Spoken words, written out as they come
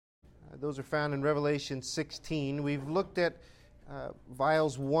Those are found in Revelation 16. We've looked at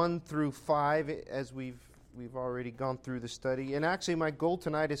vials 1 through 5 as we've already gone through the study. And actually my goal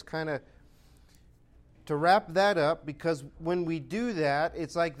tonight is kind of to wrap that up, because when we do that,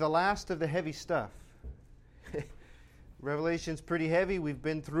 it's like the last of the heavy stuff. Revelation's pretty heavy. We've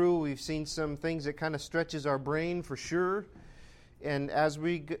been through, we've seen some things that kind of stretches our brain for sure. And as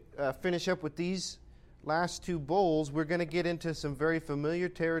we finish up with these last two bowls, we're going to get into some very familiar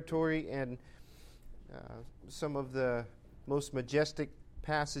territory and some of the most majestic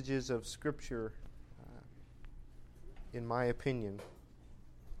passages of Scripture, in my opinion.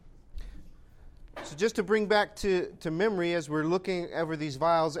 So just to bring back to memory, as we're looking over these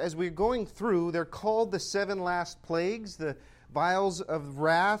vials, as we're going through, they're called the 7 last plagues, the vials of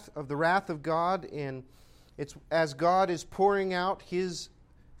the wrath of God, and it's as God is pouring out His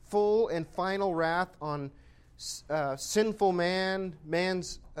full and final wrath on sinful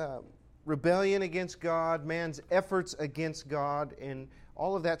man's rebellion against God, man's efforts against God, and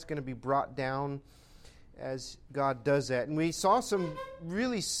all of that's going to be brought down as God does that. And we saw some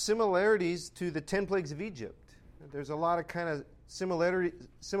really similarities to the 10 plagues of Egypt. There's a lot of kind of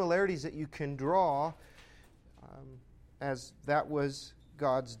similarities that you can draw, as that was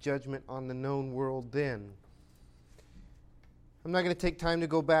God's judgment on the known world then. I'm not going to take time to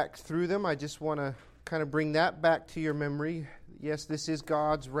go back through them. I just want to kind of bring that back to your memory. Yes, this is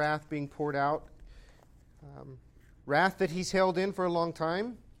God's wrath being poured out. Wrath that He's held in for a long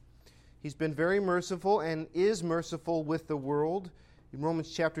time. He's been very merciful and is merciful with the world. In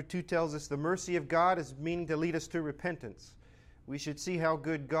Romans chapter 2 tells us the mercy of God is meaning to lead us to repentance. We should see how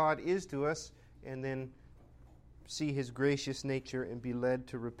good God is to us and then see His gracious nature and be led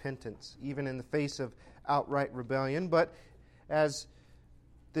to repentance, even in the face of outright rebellion. But as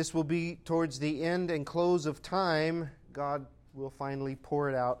this will be towards the end and close of time, God will finally pour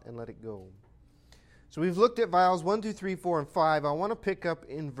it out and let it go. So we've looked at vials 1, 2, 3, 4, and 5. I want to pick up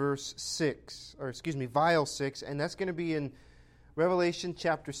in vial 6, and that's going to be in Revelation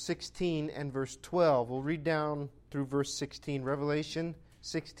chapter 16 and verse 12. We'll read down through verse 16, Revelation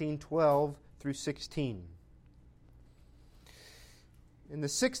 16, 12 through 16. And the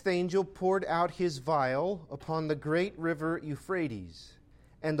 6th angel poured out his vial upon the great river Euphrates,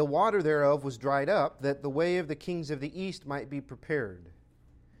 and the water thereof was dried up, that the way of the kings of the east might be prepared.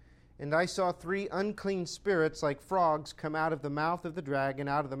 And I saw 3 unclean spirits like frogs come out of the mouth of the dragon,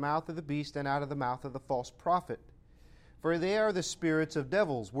 out of the mouth of the beast, and out of the mouth of the false prophet. For they are the spirits of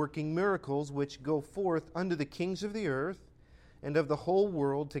devils, working miracles, which go forth unto the kings of the earth and of the whole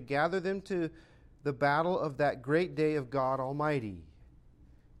world, to gather them to the battle of that great day of God Almighty.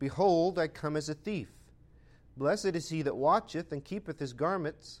 Behold, I come as a thief. Blessed is he that watcheth and keepeth his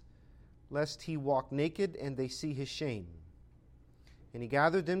garments, lest he walk naked and they see his shame. And he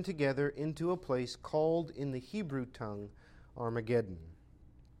gathered them together into a place called in the Hebrew tongue Armageddon.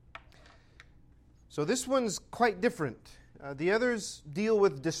 So this one's quite different. The others deal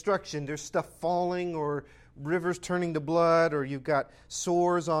with destruction. There's stuff falling or rivers turning to blood, or you've got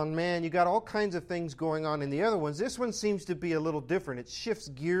sores on man. You've got all kinds of things going on in the other ones. This one seems to be a little different. It shifts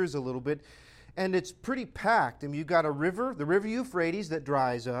gears a little bit, and it's pretty packed. I mean, you've got a river, the river Euphrates, that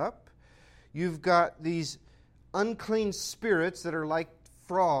dries up. You've got these unclean spirits that are like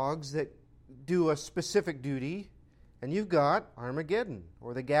frogs that do a specific duty. And you've got Armageddon,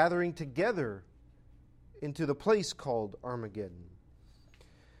 or the gathering together into the place called Armageddon.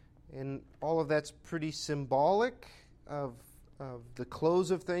 And all of that's pretty symbolic of the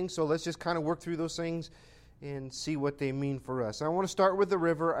close of things. So let's just kind of work through those things and see what they mean for us. I want to start with the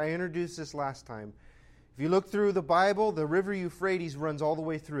river. I introduced this last time. If you look through the Bible, the river Euphrates runs all the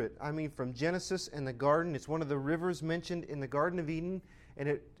way through it. I mean, from Genesis and the garden. It's one of the rivers mentioned in the Garden of Eden, and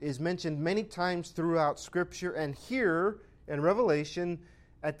it is mentioned many times throughout Scripture. And here in Revelation,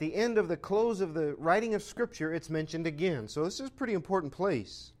 at the end of the close of the writing of Scripture, it's mentioned again. So this is a pretty important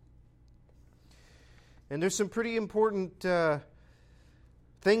place. And there's some pretty important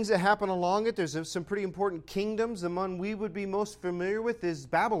things that happen along it. There's some pretty important kingdoms. The one we would be most familiar with is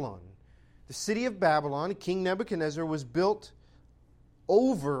Babylon. The city of Babylon, King Nebuchadnezzar, was built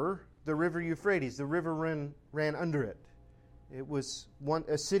over the river Euphrates. The river ran under it. It was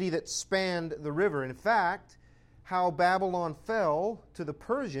a city that spanned the river. In fact, how Babylon fell to the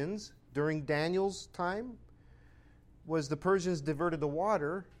Persians during Daniel's time was the Persians diverted the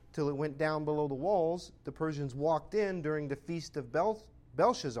water till it went down below the walls. The Persians walked in during the feast of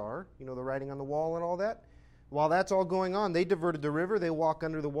Belshazzar, you know, the writing on the wall and all that. While that's all going on, they diverted the river, they walk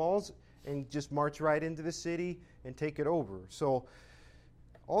under the walls and just march right into the city and take it over. So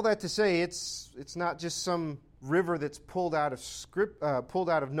all that to say, it's not just some river that's pulled out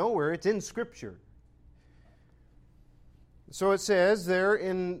of nowhere. It's in Scripture. So it says there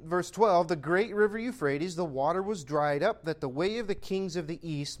in verse 12, the great river Euphrates, the water was dried up, that the way of the kings of the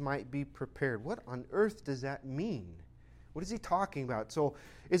east might be prepared. What on earth does that mean? What is he talking about? So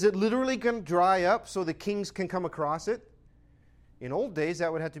is it literally going to dry up so the kings can come across it? In old days,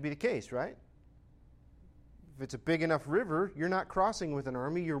 that would have to be the case, right? If it's a big enough river, you're not crossing with an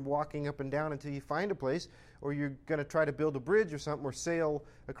army. You're walking up and down until you find a place, or you're going to try to build a bridge or something or sail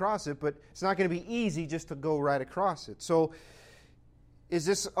across it, but it's not going to be easy just to go right across it. So is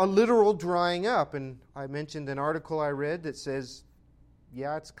this a literal drying up? And I mentioned an article I read that says,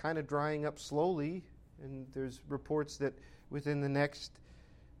 yeah, it's kind of drying up slowly, and there's reports that within the next,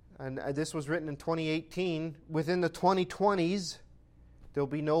 and this was written in 2018, within the 2020s, there'll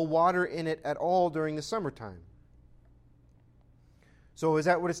be no water in it at all during the summertime. So is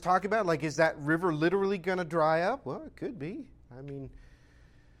that what it's talking about? Like, is that river literally going to dry up? Well, it could be. I mean,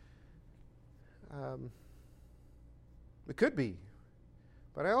 it could be.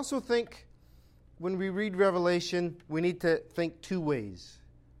 But I also think when we read Revelation, we need to think two ways.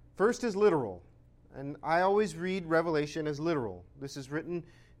 First is literal. And I always read Revelation as literal. This is written,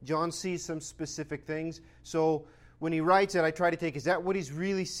 John sees some specific things. So when he writes it, I try to take, is that what he's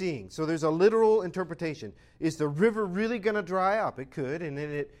really seeing? So there's a literal interpretation. Is the river really going to dry up? It could, and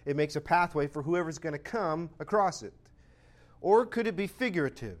then it makes a pathway for whoever's going to come across it. Or could it be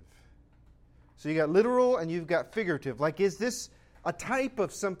figurative? So you got literal and you've got figurative. Like, is this a type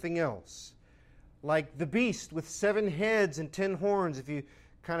of something else? Like the beast with 7 heads and 10 horns, if you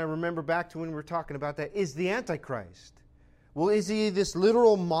kind of remember back to when we were talking about that, is the Antichrist. Well, is he this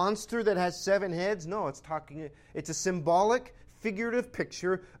literal monster that has 7 heads? No, it's a symbolic, figurative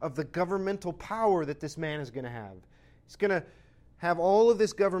picture of the governmental power that this man is going to have. He's going to have all of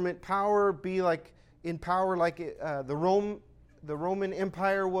this government power, be like in power like the Roman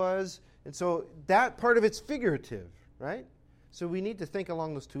Empire was. And so that part of it's figurative, right? So we need to think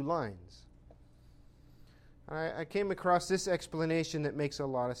along those two lines. I came across this explanation that makes a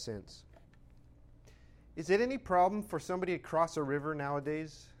lot of sense. Is it any problem for somebody to cross a river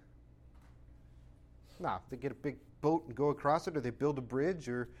nowadays? No, they get a big boat and go across it, or they build a bridge,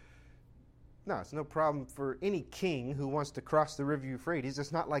 or... No, it's no problem for any king who wants to cross the river Euphrates.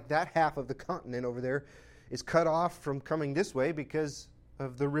 It's not like that half of the continent over there is cut off from coming this way because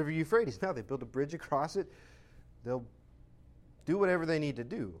of the river Euphrates. No, they build a bridge across it. They'll do whatever they need to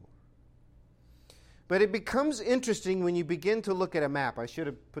do. But it becomes interesting when you begin to look at a map. I should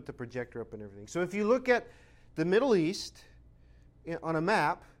have put the projector up and everything. So if you look at the Middle East on a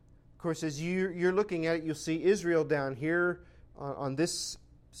map, of course, as you're looking at it, you'll see Israel down here on this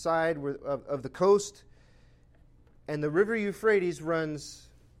side of the coast, and the river Euphrates runs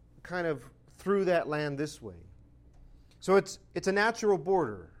kind of through that land this way. So it's a natural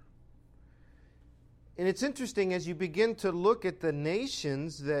border. And it's interesting as you begin to look at the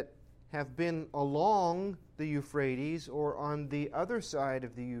nations that have been along the Euphrates or on the other side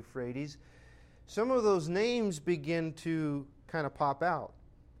of the Euphrates, some of those names begin to kind of pop out.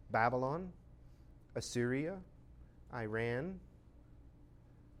 Babylon, Assyria, Iran,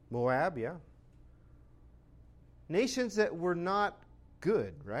 Moab, yeah. Nations that were not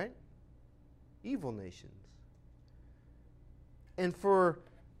good, right? Evil nations. And for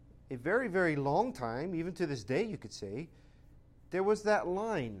a very, very long time, even to this day you could say, there was that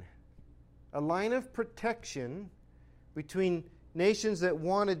line. A line of protection between nations that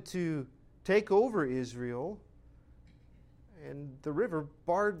wanted to take over Israel, and the river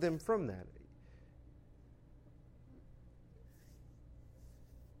barred them from that.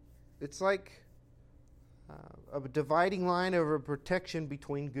 It's like a dividing line of a protection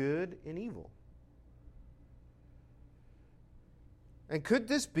between good and evil. And could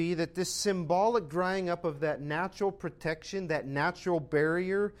this be that this symbolic drying up of that natural protection, that natural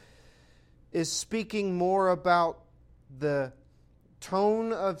barrier, is speaking more about the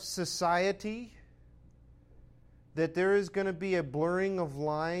tone of society, that there is going to be a blurring of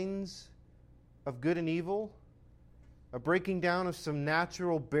lines of good and evil, a breaking down of some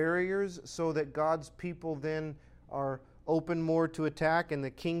natural barriers so that God's people then are open more to attack and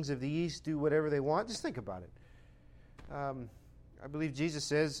the kings of the east do whatever they want? Just think about it. I believe Jesus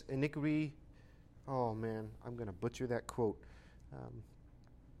says, iniquity, oh man, I'm going to butcher that quote.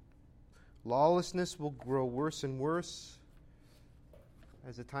 Lawlessness will grow worse and worse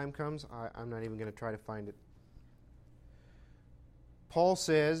as the time comes. I'm not even going to try to find it. Paul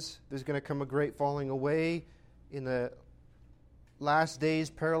says there's going to come a great falling away. In the last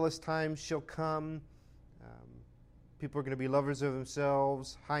days, perilous times shall come. People are going to be lovers of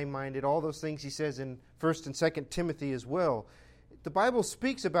themselves, high-minded, all those things he says in 1st and 2nd Timothy as well. The Bible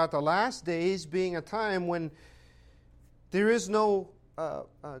speaks about the last days being a time when there is no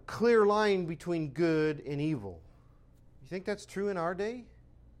clear line between good and evil. You think that's true in our day?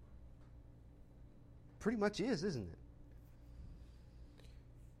 Pretty much is, isn't it?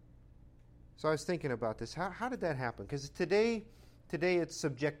 So I was thinking about this. How did that happen? Because today it's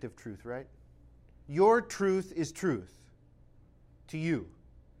subjective truth, right? Your truth is truth to you.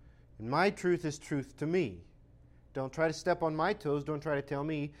 And my truth is truth to me. Don't try to step on my toes. Don't try to tell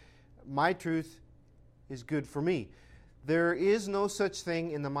me my truth is good for me. There is no such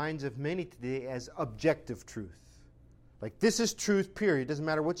thing in the minds of many today as objective truth. Like, this is truth, period. Doesn't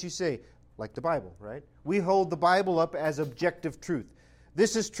matter what you say. Like the Bible, right? We hold the Bible up as objective truth.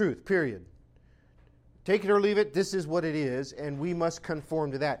 This is truth, period. Take it or leave it. This is what it is, and we must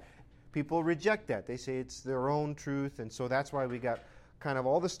conform to that. People reject that. They say it's their own truth, and so that's why we got kind of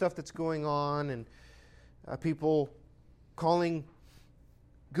all the stuff that's going on, and people calling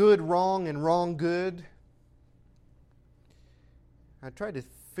good wrong and wrong good. I tried to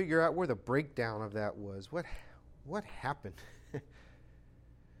figure out where the breakdown of that was. What happened?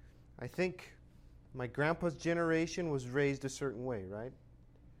 I think my grandpa's generation was raised a certain way, right?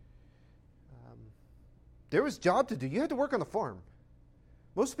 There was job to do. You had to work on the farm.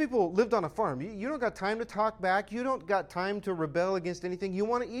 Most people lived on a farm. You don't got time to talk back. You don't got time to rebel against anything. You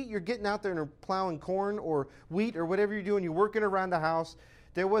want to eat, you're getting out there and plowing corn or wheat or whatever you're doing. You're working around the house.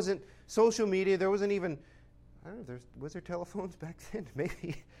 There wasn't social media. There wasn't even, I don't know, was there telephones back then?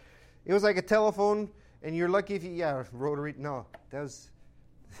 Maybe. It was like a telephone, and you're lucky if you, rotary. No, that was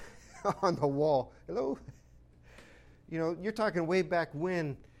on the wall. Hello? You know, you're talking way back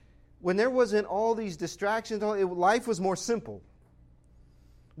when there wasn't all these distractions. Life was more simple.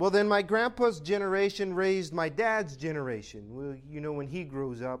 Well, then my grandpa's generation raised my dad's generation. Well, you know, when he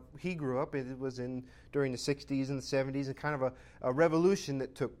grew up, it was during the 60s and the 70s, and kind of a revolution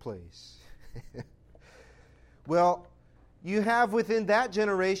that took place. Well, you have within that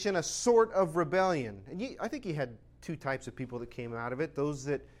generation a sort of rebellion. And I think you had two types of people that came out of it. Those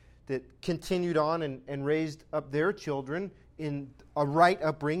that continued on and raised up their children in a right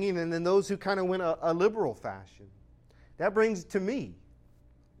upbringing, and then those who kind of went a liberal fashion. That brings to me.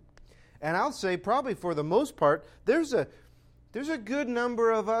 And I'll say probably for the most part, there's a good number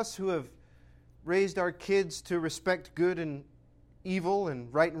of us who have raised our kids to respect good and evil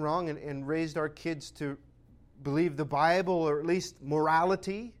and right and wrong, and raised our kids to believe the Bible, or at least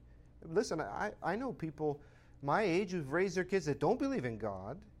morality. Listen, I know people my age who've raised their kids that don't believe in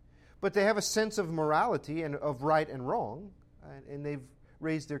God, but they have a sense of morality and of right and wrong, and they've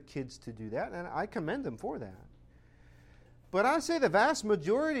raised their kids to do that, and I commend them for that. But I say the vast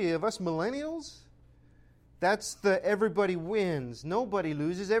majority of us millennials, that's the everybody wins, nobody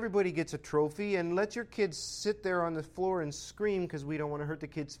loses, everybody gets a trophy, and let your kids sit there on the floor and scream because we don't want to hurt the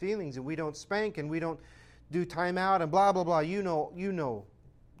kids' feelings, and we don't spank, and we don't do timeout, and blah, blah, blah. You know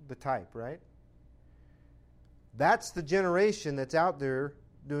the type, right? That's the generation that's out there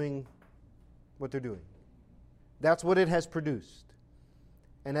doing what they're doing. That's what it has produced.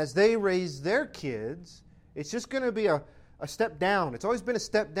 And as they raise their kids, it's just going to be a step down. It's always been a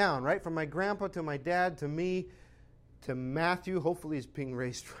step down, right? From my grandpa to my dad to me to Matthew. Hopefully he's being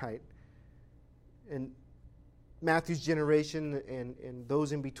raised right. And Matthew's generation and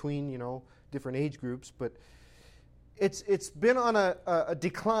those in between, you know, different age groups. But it's been on a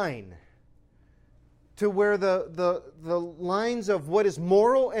decline to where the lines of what is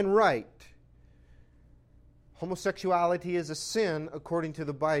moral and right. Homosexuality is a sin according to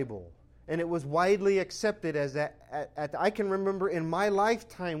the Bible. And it was widely accepted as that. I can remember in my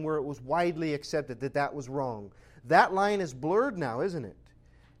lifetime where it was widely accepted that was wrong. That line is blurred now, isn't it?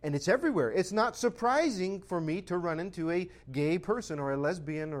 And it's everywhere. It's not surprising for me to run into a gay person or a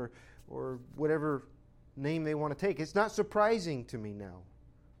lesbian or whatever name they want to take. It's not surprising to me now.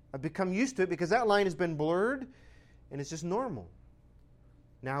 I've become used to it because that line has been blurred and it's just normal.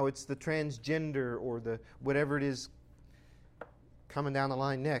 Now it's the transgender or the whatever it is coming down the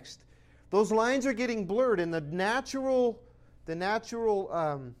line next. Those lines are getting blurred, and the natural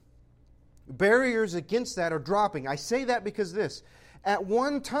barriers against that are dropping. I say that because this. At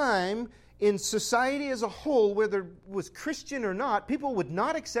one time, in society as a whole, whether it was Christian or not, people would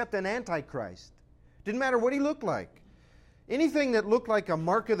not accept an antichrist. Didn't matter what he looked like. Anything that looked like a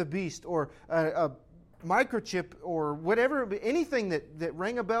mark of the beast or a microchip or whatever, anything that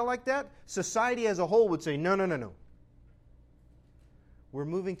rang a bell like that, society as a whole would say, no. We're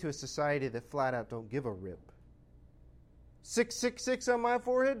moving to a society that flat out don't give a rip. 666 on my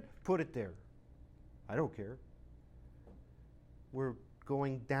forehead? Put it there. I don't care. we're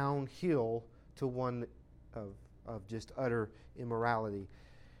going downhill to one of just utter immorality.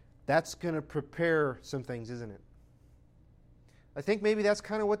 That's going to prepare some things, isn't it? I think maybe that's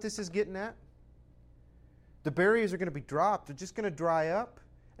kind of what this is getting at. The barriers are going to be dropped. They're just going to dry up.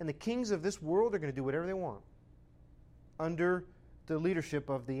 And the kings of this world are going to do whatever they want under the leadership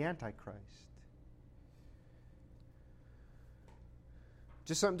of the Antichrist.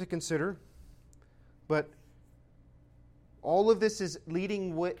 Just something to consider. But all of this is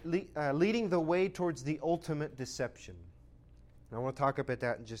leading the way towards the ultimate deception. And I want to talk about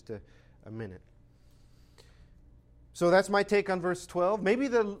that in just a minute. So that's my take on verse 12. Maybe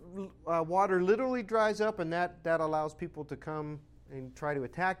the water literally dries up and that allows people to come and try to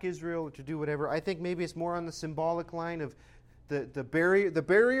attack Israel or to do whatever. I think maybe it's more on the symbolic line of the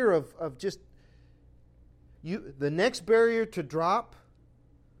barrier of just you. The next barrier to drop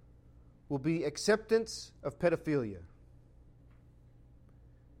will be acceptance of pedophilia.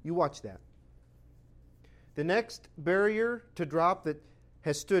 You watch that. The next barrier to drop that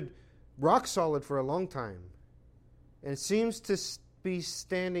has stood rock solid for a long time and seems to be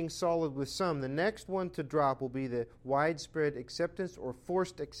standing solid with some. The next one to drop will be the widespread acceptance or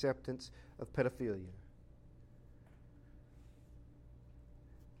forced acceptance of pedophilia.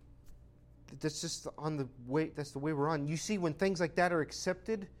 That's just on the way. That's the way we're on. You see, when things like that are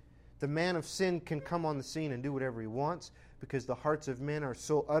accepted, the man of sin can come on the scene and do whatever he wants because the hearts of men are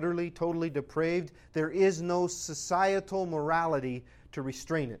so utterly, totally depraved. There is no societal morality to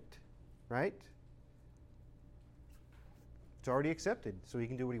restrain it, right? It's already accepted, so he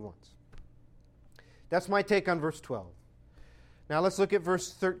can do what he wants. That's my take on verse 12. Now let's look at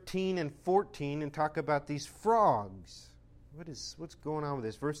verse 13 and 14 and talk about these frogs. What's going on with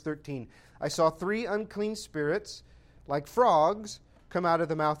this? Verse 13. I saw 3 unclean spirits, like frogs, come out of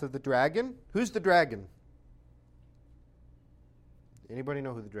the mouth of the dragon. Who's the dragon? Anybody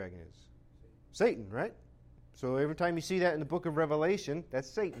know who the dragon is? Satan, right? So every time you see that in the book of Revelation, that's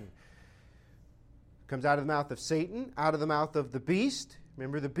Satan. Comes out of the mouth of Satan, out of the mouth of the beast.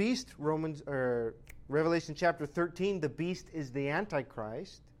 Remember the beast, Revelation chapter 13, the beast is the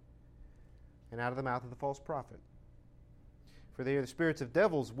Antichrist. And out of the mouth of the false prophet. For they are the spirits of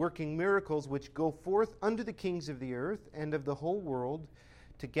devils, working miracles, which go forth unto the kings of the earth and of the whole world,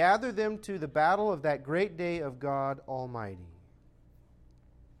 to gather them to the battle of that great day of God Almighty.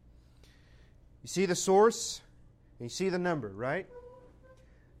 You see the source, and you see the number, right?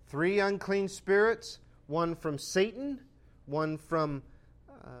 3 unclean spirits, one from Satan, one from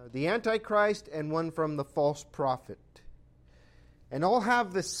the Antichrist, and one from the false prophet. And all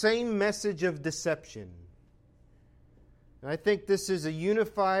have the same message of deception. And I think this is a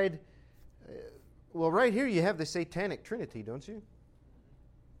unified... well, right here you have the satanic trinity, don't you?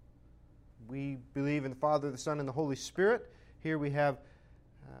 We believe in the Father, the Son, and the Holy Spirit. Here we have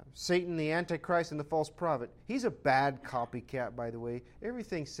Satan, the Antichrist, and the false prophet. He's a bad copycat, by the way.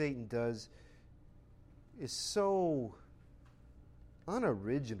 Everything Satan does is so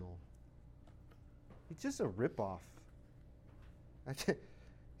unoriginal. He's just a ripoff.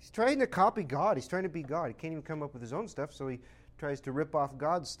 He's trying to copy God. He's trying to be God. He can't even come up with his own stuff, so he tries to rip off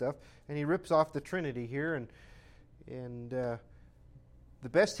God's stuff, and he rips off the Trinity here, and the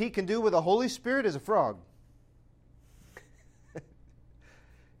best he can do with the Holy Spirit is a frog.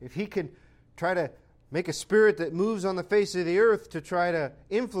 If he can try to make a spirit that moves on the face of the earth to try to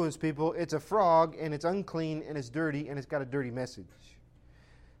influence people, it's a frog, and it's unclean, and it's dirty, and it's got a dirty message.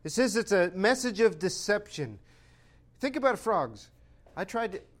 It says it's a message of deception. Think about frogs.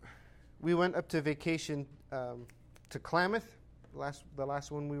 We went up to vacation to Klamath, the last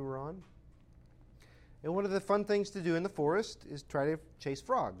one we were on. And one of the fun things to do in the forest is try to chase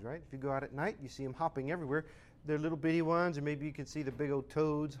frogs, right? If you go out at night, you see them hopping everywhere. They're little bitty ones, or maybe you can see the big old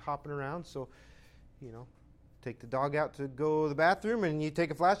toads hopping around. So, take the dog out to go to the bathroom, and you take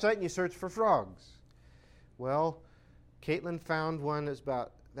a flashlight and you search for frogs. Well, Caitlin found one that's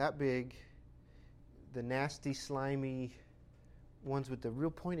about that big, the nasty, slimy ones with the real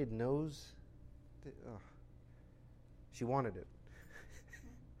pointed nose. She wanted it.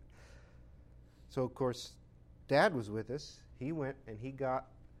 So, of course, Dad was with us. He went and he got it.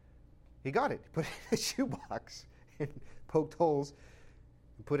 He put it in a shoebox and poked holes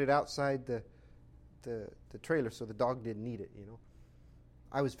and put it outside the trailer so the dog didn't eat it,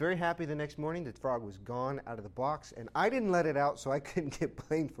 I was very happy the next morning that the frog was gone out of the box, and I didn't let it out, so I couldn't get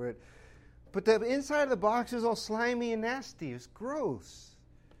blamed for it. But the inside of the box is all slimy and nasty. It's gross.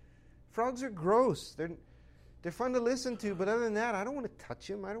 Frogs are gross. They're fun to listen to, but other than that, I don't want to touch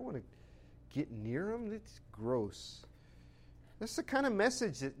them. I don't want to get near them. It's gross. That's the kind of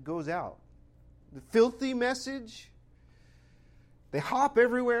message that goes out. The filthy message. They hop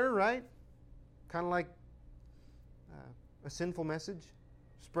everywhere, right? Kind of like a sinful message.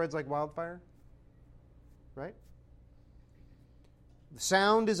 Spreads like wildfire, right? The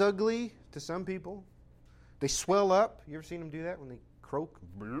sound is ugly to some people. They swell up. You ever seen them do that when they croak?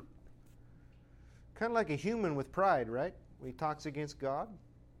 Kind of like a human with pride, right? When he talks against God.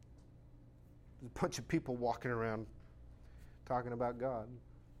 There's a bunch of people walking around talking about God.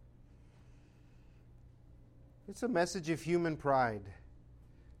 It's a message of human pride.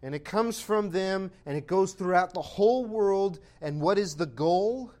 And it comes from them, and it goes throughout the whole world. And what is the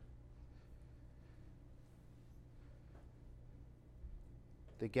goal?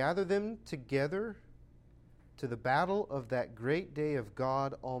 They gather them together to the battle of that great day of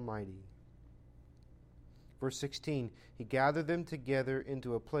God Almighty. Verse 16, he gathered them together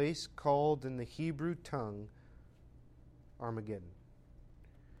into a place called in the Hebrew tongue Armageddon.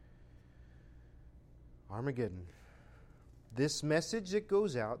 Armageddon. This message that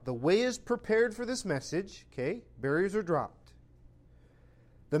goes out, the way is prepared for this message, okay? Barriers are dropped.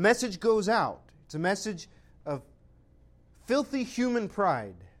 The message goes out. It's a message of filthy human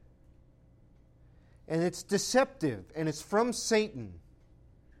pride. And it's deceptive, and it's from Satan.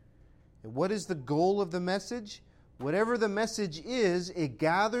 And what is the goal of the message? Whatever the message is, it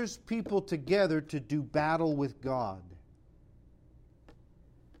gathers people together to do battle with God.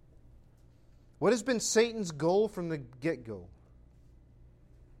 What has been Satan's goal from the get-go?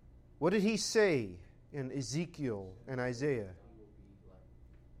 What did he say in Ezekiel and Isaiah?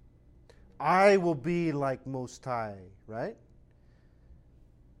 I will be like Most High, right?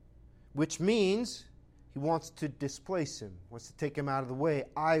 Which means he wants to displace him, wants to take him out of the way.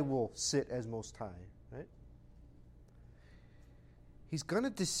 I will sit as Most High, right? He's going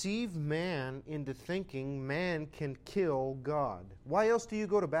to deceive man into thinking man can kill God. Why else do you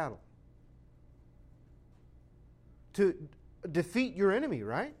go to battle? To defeat your enemy,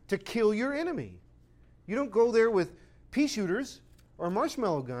 right? To kill your enemy. You don't go there with pea shooters or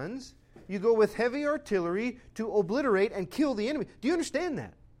marshmallow guns. You go with heavy artillery to obliterate and kill the enemy. Do you understand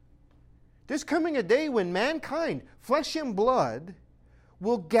that? There's coming a day when mankind, flesh and blood,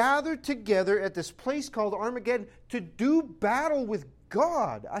 will gather together at this place called Armageddon to do battle with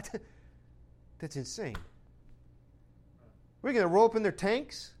God. That's insane. We're going to roll up in their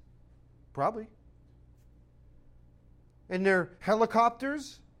tanks? Probably. And their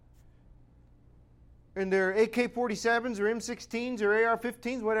helicopters? And their AK-47s or M16s or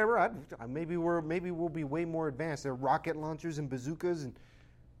AR-15s, whatever. Maybe we'll be way more advanced. Their rocket launchers and bazookas, and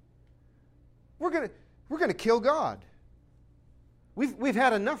we're gonna kill God. We've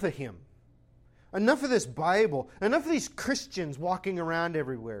had enough of Him, enough of this Bible, enough of these Christians walking around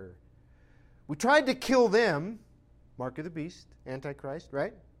everywhere. We tried to kill them, mark of the beast, Antichrist,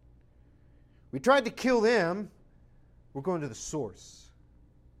 right? We tried to kill them. We're going to the source.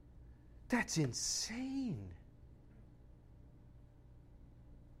 That's insane.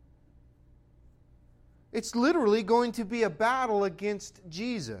 It's literally going to be a battle against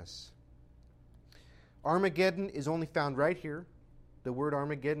Jesus. Armageddon is only found right here. The word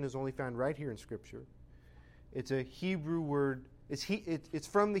Armageddon is only found right here in Scripture. It's a Hebrew word. It's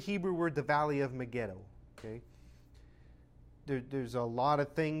from the Hebrew word, the Valley of Megiddo. Okay? There's a lot of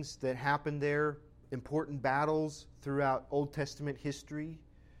things that happen there, important battles throughout Old Testament history.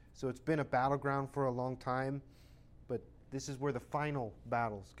 So it's been a battleground for a long time. But this is where the final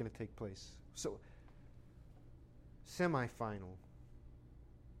battle is going to take place. So, semi-final.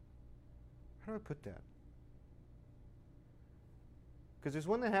 How do I put that? Because there's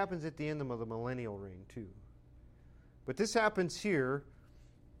one that happens at the end of the millennial reign, too. But this happens here.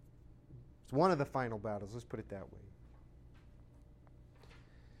 It's one of the final battles. Let's put it that way.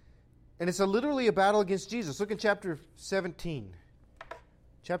 And it's literally a battle against Jesus. Look at chapter 17.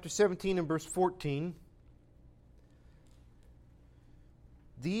 Chapter 17 and verse 14.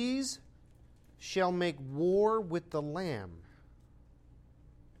 These shall make war with the Lamb.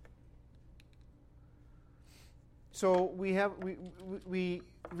 So we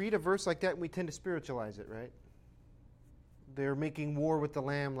read a verse like that and we tend to spiritualize it, right? They're making war with the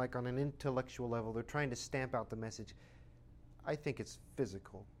Lamb like on an intellectual level. They're trying to stamp out the message. I think it's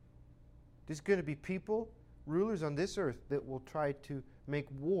physical. There's going to be people, rulers on this earth, that will try to make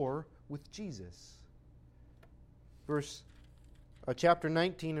war with Jesus. Chapter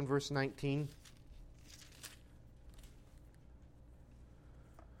 19 and verse 19.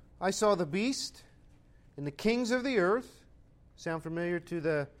 I saw the beast and the kings of the earth. Sound familiar to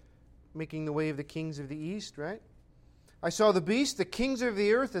the making the way of the kings of the east, right? I saw the beast, the kings of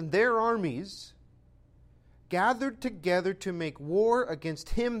the earth, and their armies gathered together to make war against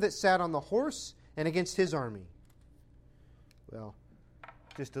him that sat on the horse and against his army. Well,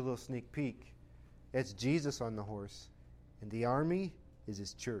 just a little sneak peek. That's Jesus on the horse. And the army is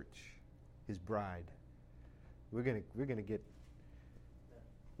his church, his bride. We're gonna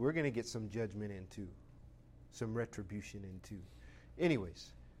get some judgment in too. Some retribution in too.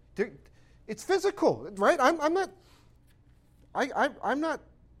 Anyways, it's physical, right? I'm not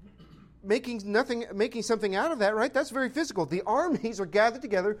making something out of that, right? That's very physical. The armies are gathered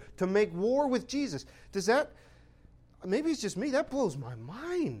together to make war with Jesus. Does that, maybe it's just me, that blows my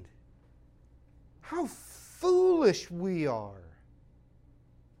mind. How foolish we are.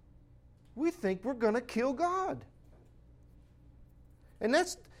 We think we're going to kill God. And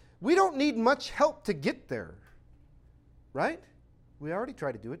we don't need much help to get there. Right? We already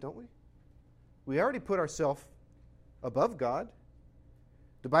try to do it, don't we? We already put ourselves above God.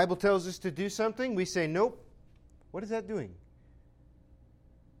 The Bible tells us to do something. We say, nope. What is that doing?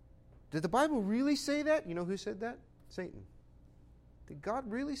 Did the Bible really say that? You know who said that? Satan. Did God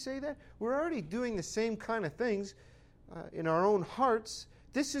really say that? We're already doing the same kind of things in our own hearts.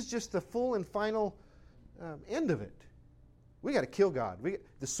 This is just the full and final end of it. We got to kill God.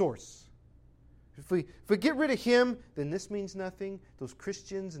 The source. If we get rid of Him, then this means nothing. Those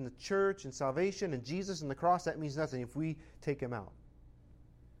Christians and the church and salvation and Jesus and the cross, that means nothing if we take Him out.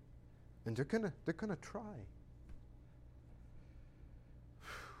 And they're gonna try.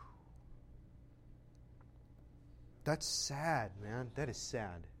 That's sad, man. That is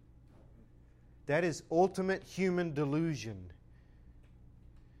sad. That is ultimate human delusion.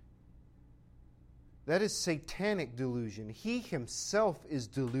 That is satanic delusion. He himself is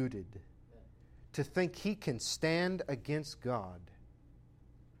deluded to think he can stand against God.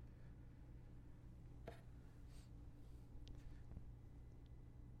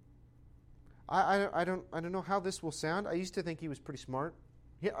 I don't know how this will sound. I used to think he was pretty smart.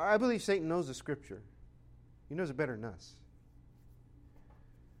 I believe Satan knows the Scripture. He knows it better than us.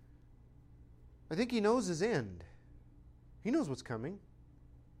 I think he knows his end. He knows what's coming.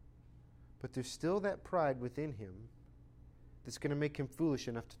 But there's still that pride within him that's going to make him foolish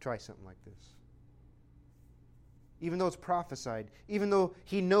enough to try something like this. Even though it's prophesied, even though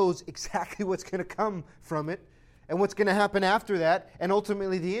he knows exactly what's going to come from it and what's going to happen after that, and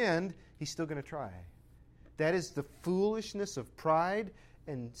ultimately the end, he's still going to try. That is the foolishness of pride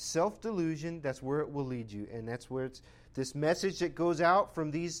and self-delusion. That's where it will lead you. And that's where it's this message that goes out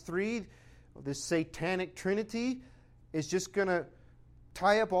from these three, this satanic trinity, is just going to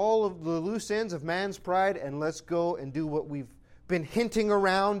tie up all of the loose ends of man's pride, and let's go and do what we've been hinting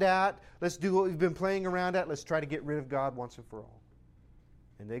around at. Let's do what we've been playing around at. Let's try to get rid of God once and for all.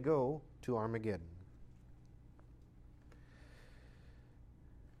 And they go to Armageddon.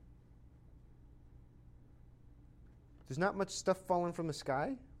 There's not much stuff falling from the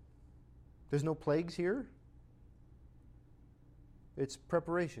sky. There's no plagues here. It's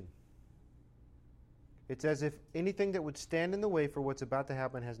preparation. It's as if anything that would stand in the way for what's about to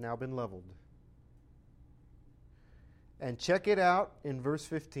happen has now been leveled. And check it out in verse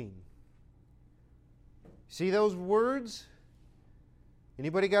 15. See those words?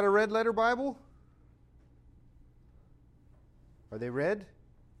 Anybody got a red letter Bible? Are they red?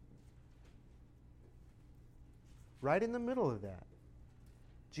 Right in the middle of that,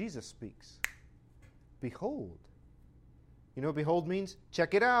 Jesus speaks. Behold. You know what behold means?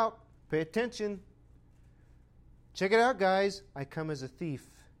 Check it out. Pay attention. Check it out, guys. I come as a thief.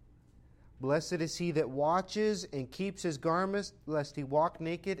 Blessed is he that watches and keeps his garments, lest he walk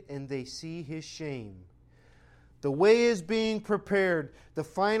naked and they see his shame. The way is being prepared. The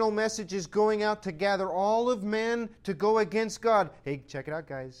final message is going out to gather all of men to go against God. Hey, check it out,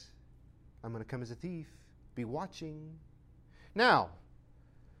 guys. I'm going to come as a thief. Be watching. Now,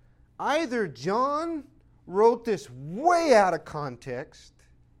 either John wrote this way out of context,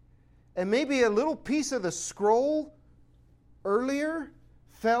 and maybe a little piece of the scroll earlier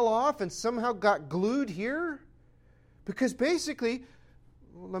fell off and somehow got glued here. Because basically,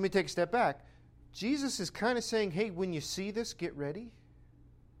 let me take a step back. Jesus is kind of saying, hey, when you see this, get ready.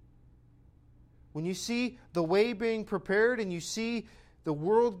 When you see the way being prepared and you see the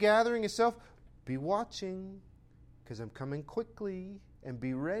world gathering itself, be watching, because I'm coming quickly, and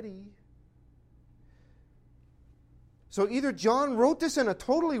be ready. So either John wrote this in a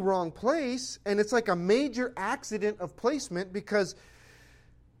totally wrong place, and it's like a major accident of placement, because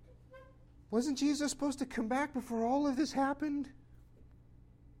wasn't Jesus supposed to come back before all of this happened?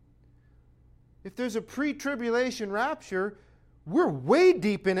 If there's a pre-tribulation rapture, we're way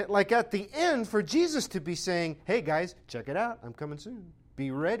deep in it, like at the end, for Jesus to be saying, hey guys, check it out, I'm coming soon. Be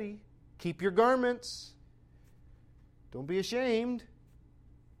ready. Keep your garments. Don't be ashamed.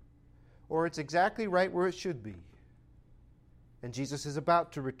 Or it's exactly right where it should be. And Jesus is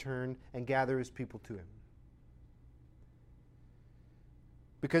about to return and gather his people to him.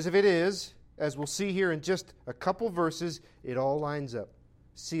 Because if it is, as we'll see here in just a couple verses, it all lines up.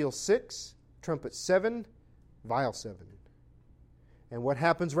 Seal 6, trumpet 7, vial 7. And what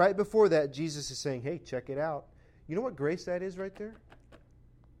happens right before that, Jesus is saying, hey, check it out. You know what grace that is right there?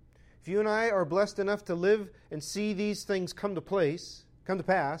 If you and I are blessed enough to live and see these things come to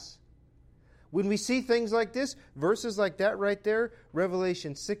pass, when we see things like this, verses like that right there,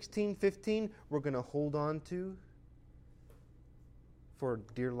 Revelation 16:15, we're going to hold on to for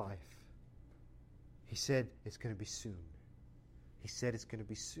dear life. He said it's going to be soon. He said it's going to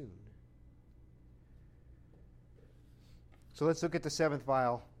be soon. So let's look at the seventh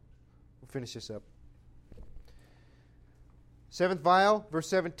vial. We'll finish this up. Seventh vial, verse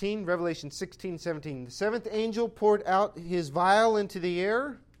 17, Revelation 16:17. The seventh angel poured out his vial into the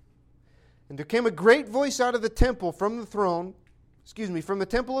air, and there came a great voice out of the temple from the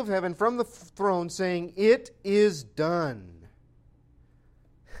temple of heaven, from the throne, saying, "It is done."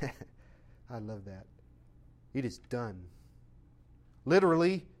 I love that. It is done.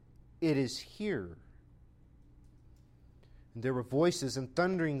 Literally, it is here. And there were voices and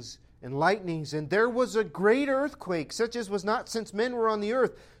thunderings and lightnings, and there was a great earthquake, such as was not since men were on the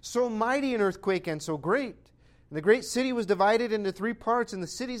earth, so mighty an earthquake and so great. And the great city was divided into 3 parts, and the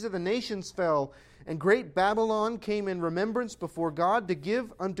cities of the nations fell. And great Babylon came in remembrance before God to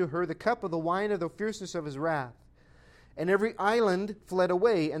give unto her the cup of the wine of the fierceness of his wrath. And every island fled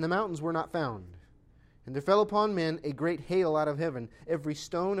away, and the mountains were not found. And there fell upon men a great hail out of heaven, every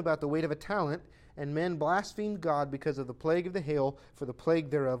stone about the weight of a talent, and men blasphemed God because of the plague of the hail, for the plague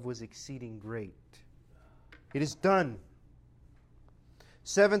thereof was exceeding great. It is done.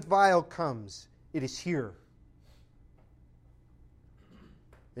 Seventh vial comes. It is here.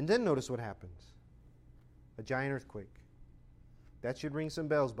 And then notice what happens. A giant earthquake. That should ring some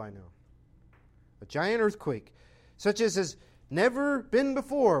bells by now. A giant earthquake, such as has never been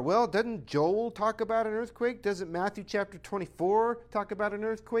before. Well, doesn't Joel talk about an earthquake? Doesn't Matthew chapter 24 talk about an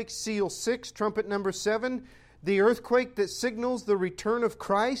earthquake? Seal 6, trumpet number 7, the earthquake that signals the return of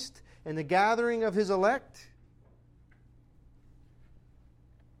Christ and the gathering of his elect.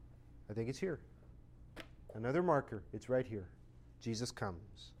 I think it's here. Another marker. It's right here. Jesus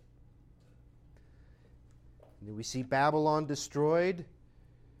comes. And then we see Babylon destroyed.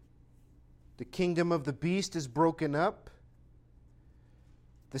 The kingdom of the beast is broken up.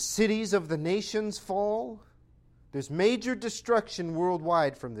 The cities of the nations fall. There's major destruction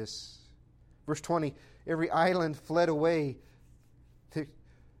worldwide from this. Verse 20, every island fled away. The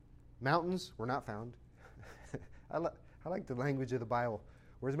mountains were not found. I like the language of the Bible.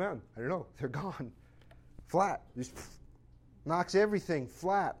 Where's the mountain? I don't know. They're gone. Flat. Just knocks everything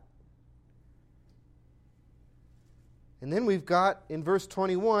flat. And then we've got, in verse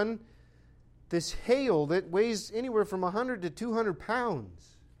 21, this hail that weighs anywhere from 100 to 200 pounds.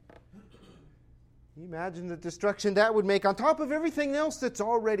 Can you imagine the destruction that would make on top of everything else that's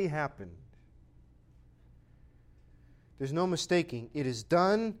already happened? There's no mistaking. It is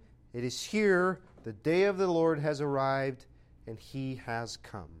done. It is here. The day of the Lord has arrived, and He has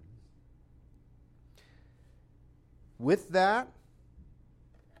come. With that,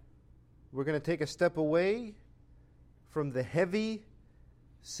 we're going to take a step away from the heavy,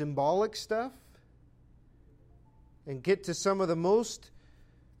 symbolic stuff and get to some of the most,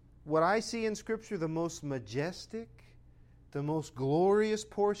 what I see in Scripture, the most majestic, the most glorious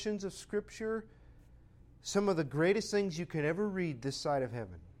portions of Scripture, some of the greatest things you could ever read this side of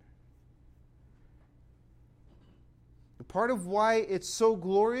heaven. And part of why it's so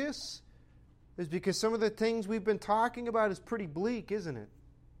glorious is because some of the things we've been talking about is pretty bleak, isn't it?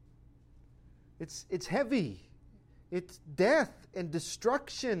 It's heavy. It's death and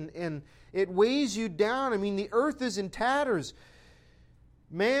destruction, and it weighs you down. I mean, the earth is in tatters.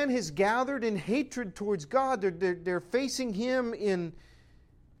 Man has gathered in hatred towards God. They're facing Him in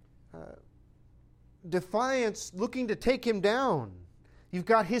defiance, looking to take Him down. You've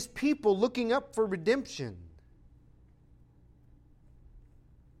got His people looking up for redemption.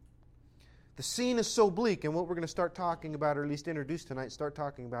 The scene is so bleak, and what we're going to start talking about, or at least introduce tonight, start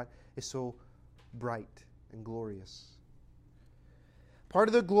talking about, is so bright and glorious. Part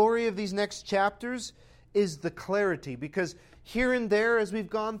of the glory of these next chapters is the clarity, because here and there, as we've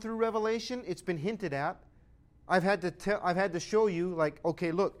gone through Revelation, it's been hinted at. I've had to show you, like,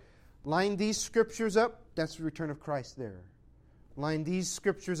 okay, look, line these scriptures up. That's the return of Christ there. Line these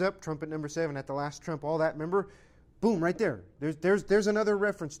scriptures up. Trumpet number 7 at the last trump. All that. Remember, boom, right there. There's another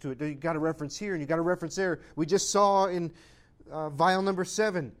reference to it. You got a reference here and you got a reference there. We just saw in vial number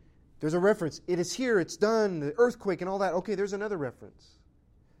 7. There's a reference. It is here, it's done, the earthquake and all that. Okay, there's another reference.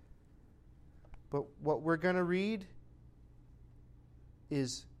 But what we're going to read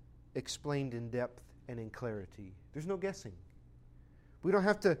is explained in depth and in clarity. There's no guessing. We don't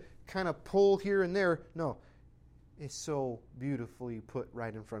have to kind of pull here and there. No, it's so beautifully put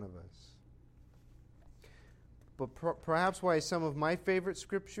right in front of us. But perhaps why some of my favorite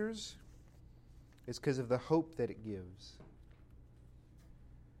scriptures is because of the hope that it gives.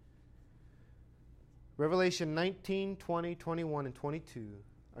 Revelation 19, 20, 21, and 22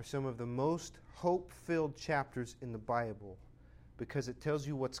 are some of the most hope-filled chapters in the Bible because it tells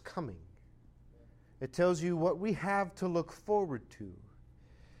you what's coming. It tells you what we have to look forward to.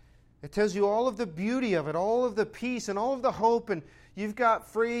 It tells you all of the beauty of it, all of the peace and all of the hope, and you've got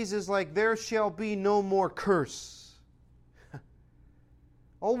phrases like, there shall be no more curse.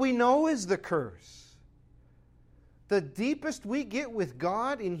 All we know is the curse. The deepest we get with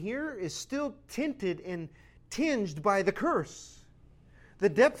God in here is still tinted and tinged by the curse. The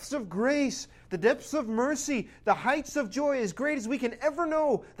depths of grace, the depths of mercy, the heights of joy, as great as we can ever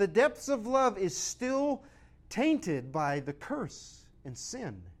know, the depths of love is still tainted by the curse and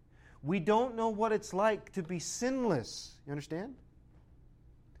sin. We don't know what it's like to be sinless. You understand?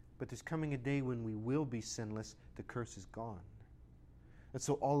 But there's coming a day when we will be sinless. The curse is gone. And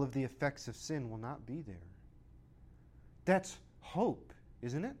so all of the effects of sin will not be there. That's hope,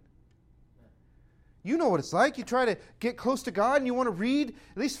 isn't it? You know what it's like. You try to get close to God and you want to read,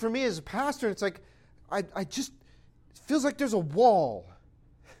 at least for me as a pastor, it's like, I just, it feels like there's a wall.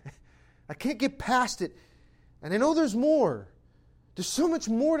 I can't get past it. And I know there's more. There's so much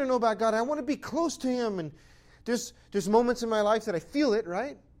more to know about God. I want to be close to Him. And there's moments in my life that I feel it,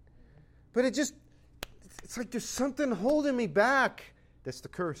 right? But it's like there's something holding me back. That's the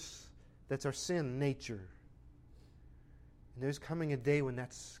curse. That's our sin nature. And there's coming a day when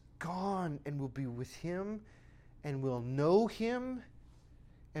that's gone and we'll be with Him and we'll know Him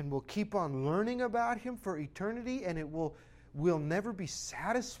and we'll keep on learning about Him for eternity, and we'll never be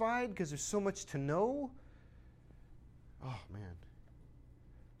satisfied because there's so much to know. Oh, man.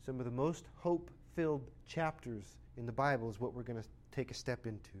 Some of the most hope-filled chapters in the Bible is what we're going to take a step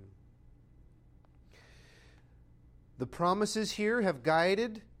into. The promises here have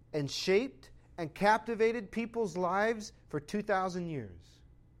guided and shaped and captivated people's lives for 2,000 years.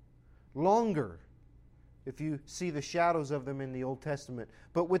 Longer, if you see the shadows of them in the Old Testament.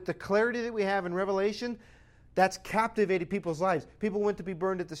 But with the clarity that we have in Revelation, that's captivated people's lives. People went to be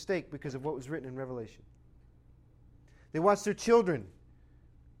burned at the stake because of what was written in Revelation. They watched their children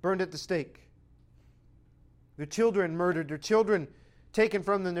burned at the stake. Their children murdered. Their children taken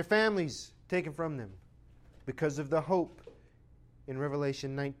from them. Their families taken from them. Because of the hope in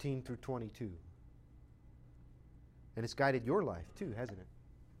Revelation 19 through 22. And it's guided your life too, hasn't it?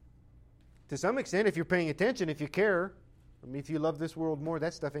 To some extent, if you're paying attention, if you care. I mean, if you love this world more,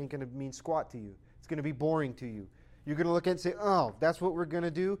 that stuff ain't going to mean squat to you. It's going to be boring to you. You're going to look at it and say, oh, that's what we're going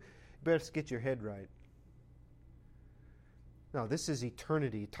to do? Better get your head right. No, this is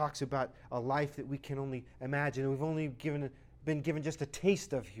eternity. It talks about a life that we can only imagine. We've only been given just a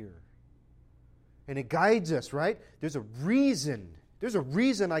taste of here. And it guides us, right? There's a reason. There's a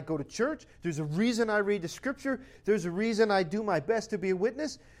reason I go to church. There's a reason I read the Scripture. There's a reason I do my best to be a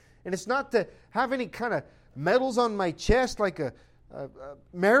witness. And it's not to have any kind of medals on my chest like a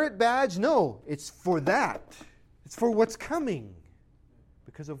merit badge. No, it's for that. It's for what's coming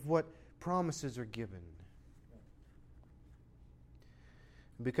because of what promises are given.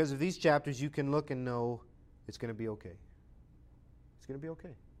 And because of these chapters, you can look and know it's going to be okay. It's going to be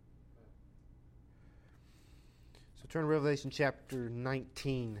okay. So turn to Revelation chapter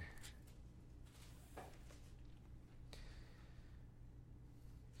 19.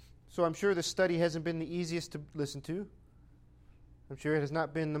 So I'm sure this study hasn't been the easiest to listen to. I'm sure it has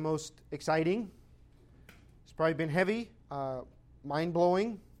not been the most exciting. It's probably been heavy,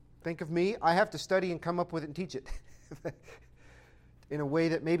 mind-blowing. Think of me. I have to study and come up with it and teach it in a way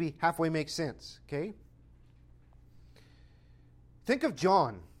that maybe halfway makes sense, okay? Think of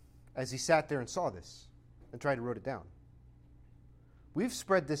John as he sat there and saw this and tried to write it down. We've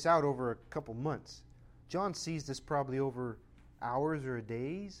spread this out over a couple months. John sees this probably over hours or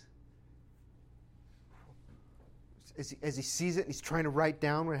days. As he sees it, he's trying to write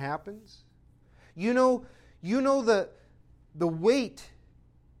down what happens. You know the weight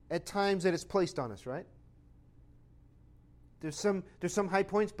at times that it's placed on us, right? There's some high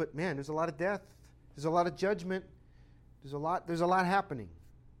points, but man, there's a lot of death. There's a lot of judgment. There's a lot happening.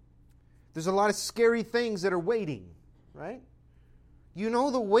 There's a lot of scary things that are waiting, right? You know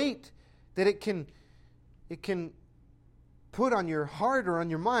the weight that it can put on your heart or on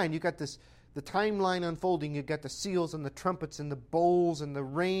your mind. You got the timeline unfolding. You got the seals and the trumpets and the bowls and the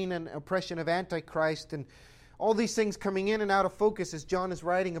reign and oppression of Antichrist and all these things coming in and out of focus as John is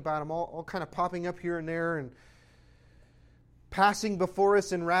writing about them, all kind of popping up here and there and passing before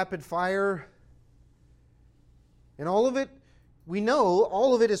us in rapid fire. And all of it, we know,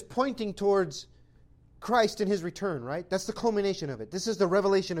 all of it is pointing towards Christ and His return, right? That's the culmination of it. This is the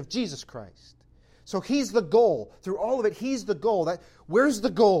revelation of Jesus Christ. So He's the goal. Through all of it, He's the goal. Where's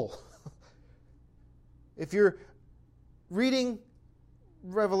the goal? If you're reading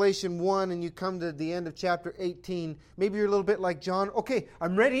Revelation 1 and you come to the end of chapter 18, maybe you're a little bit like John. Okay,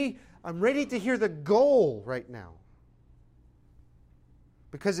 I'm ready to hear the goal right now.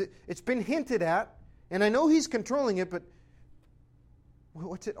 Because it's been hinted at, and I know He's controlling it, but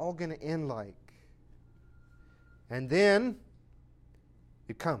what's it all going to end like? And then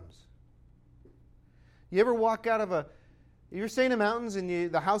it comes. You ever walk out of you're staying in the mountains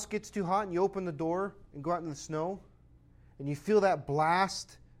and the house gets too hot and you open the door and go out in the snow and you feel that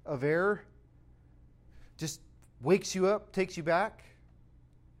blast of air just wakes you up, takes you back?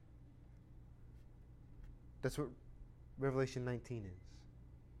 That's what Revelation 19 is.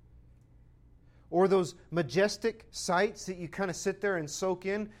 Or those majestic sights that you kind of sit there and soak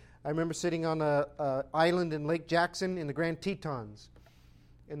in. I remember sitting on an island in Lake Jackson in the Grand Tetons.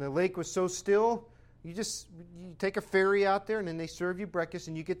 And the lake was so still, you take a ferry out there and then they serve you breakfast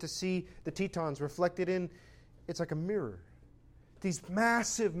and you get to see the Tetons reflected in, it's like a mirror. These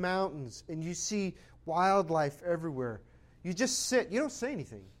massive mountains and you see wildlife everywhere. You just sit. You don't say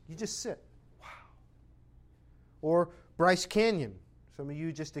anything. You just sit. Wow. Or Bryce Canyon. Some of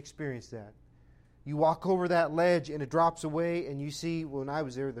you just experienced that. You walk over that ledge and it drops away and you see, when I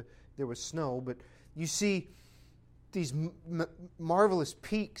was there, there was snow, but you see these marvelous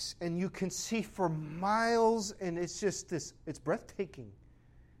peaks and you can see for miles and it's just it's breathtaking.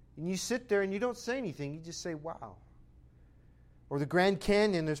 And you sit there and you don't say anything. You just say, wow. Or the Grand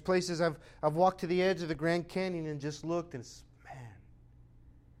Canyon, there's places I've walked to the edge of the Grand Canyon and just looked and man.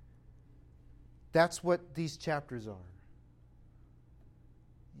 That's what these chapters are.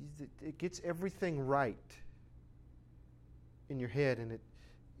 It gets everything right in your head and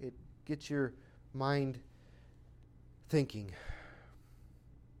it gets your mind thinking.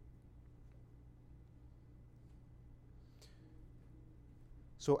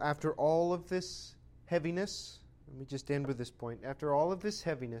 So after all of this heaviness, let me just end with this point. After all of this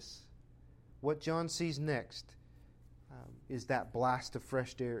heaviness, what John sees next is that blast of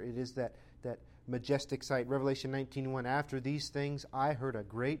fresh air. It is that majestic sight. Revelation 19:1. After these things, I heard a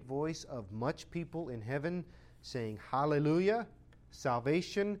great voice of much people in heaven saying, Hallelujah!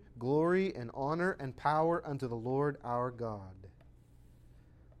 Salvation, glory, and honor and power unto the Lord our God.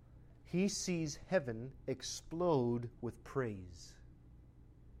 He sees heaven explode with praise.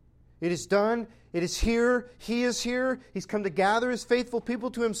 It is done. It is here. He is here. He's come to gather His faithful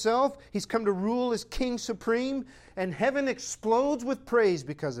people to Himself. He's come to rule as King supreme. And heaven explodes with praise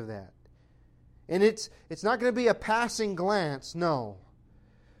because of that. And it's not going to be a passing glance. No.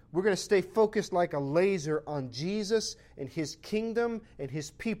 We're going to stay focused like a laser on Jesus and His kingdom and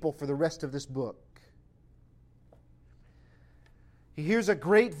His people for the rest of this book. He hears a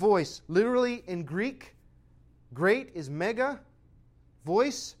great voice. Literally in Greek, great is mega,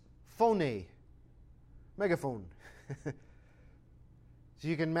 voice, phone. Megaphone. So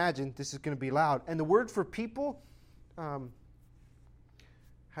you can imagine this is going to be loud. And the word for people, how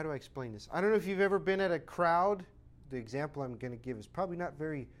do I explain this? I don't know if you've ever been at a crowd. The example I'm going to give is probably not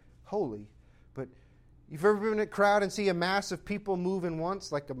very holy, but you've ever been in a crowd and see a mass of people moving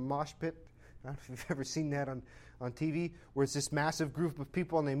once, like a mosh pit? I don't know if you've ever seen that on TV, where it's this massive group of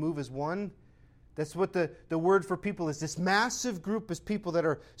people and they move as one. That's what the word for people is. This massive group is people that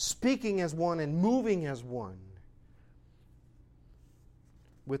are speaking as one and moving as one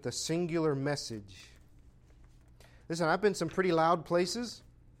with a singular message. Listen, I've been some pretty loud places.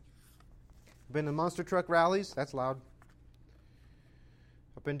 I've been to monster truck rallies. That's loud.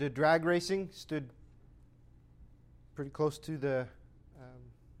 I've been to drag racing. Stood pretty close to the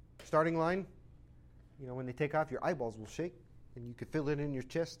starting line. You know, when they take off, your eyeballs will shake. And you could feel it in your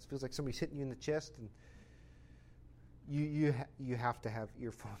chest. It feels like somebody's hitting you in the chest. And you have to have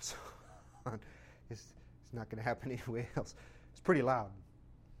earphones on. It's not going to happen anywhere else. It's pretty loud.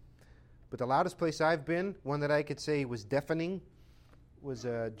 But the loudest place I've been, one that I could say was deafening, was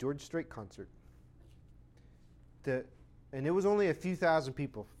a George Strait concert. And it was only a few thousand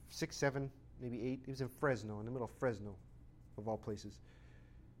people, 6, 7, maybe 8. It was in Fresno, in the middle of Fresno, of all places.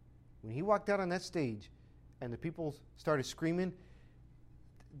 When he walked out on that stage and the people started screaming,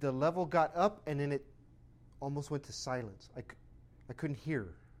 the level got up and then it almost went to silence. I couldn't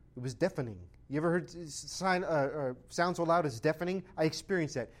hear. It was deafening. You ever heard sound so loud it's deafening? I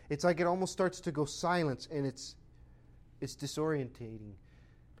experienced that. It's like it almost starts to go silence, and it's disorientating.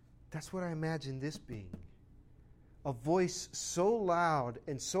 That's what I imagine this being. A voice so loud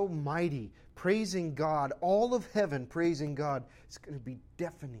and so mighty, praising God, all of heaven praising God. It's going to be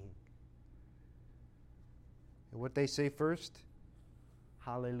deafening. And what they say first?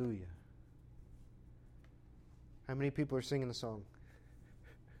 Hallelujah. How many people are singing the song?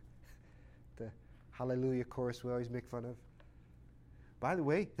 The Hallelujah chorus we always make fun of. By the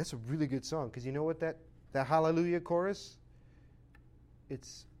way, that's a really good song, because you know what that Hallelujah chorus?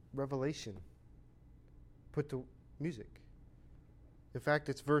 It's Revelation put to music. In fact,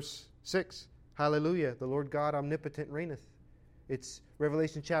 it's verse 6. Hallelujah, the Lord God omnipotent reigneth. It's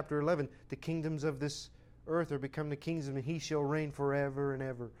Revelation chapter 11. The kingdoms of this earth are become the kingdoms, and he shall reign forever and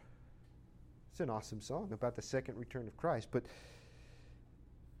ever. It's an awesome song about the second return of Christ. But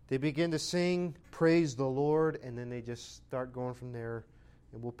they begin to sing, praise the Lord, and then they just start going from there,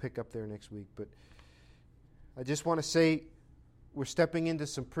 and we'll pick up there next week. But I just want to say we're stepping into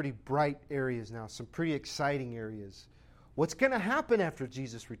some pretty bright areas now, some pretty exciting areas. What's going to happen after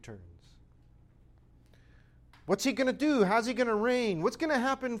Jesus returns? What's he going to do? How's he going to reign? What's going to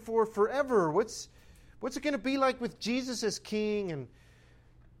happen for forever? What's it going to be like with Jesus as king? And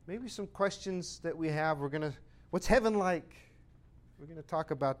maybe some questions that we have. What's heaven like? We're going to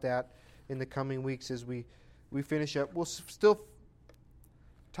talk about that in the coming weeks as we finish up. We'll still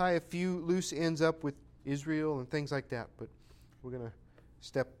tie a few loose ends up with Israel and things like that, but we're going to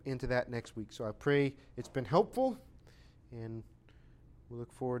step into that next week. So I pray it's been helpful, and we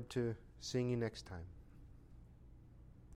look forward to seeing you next time.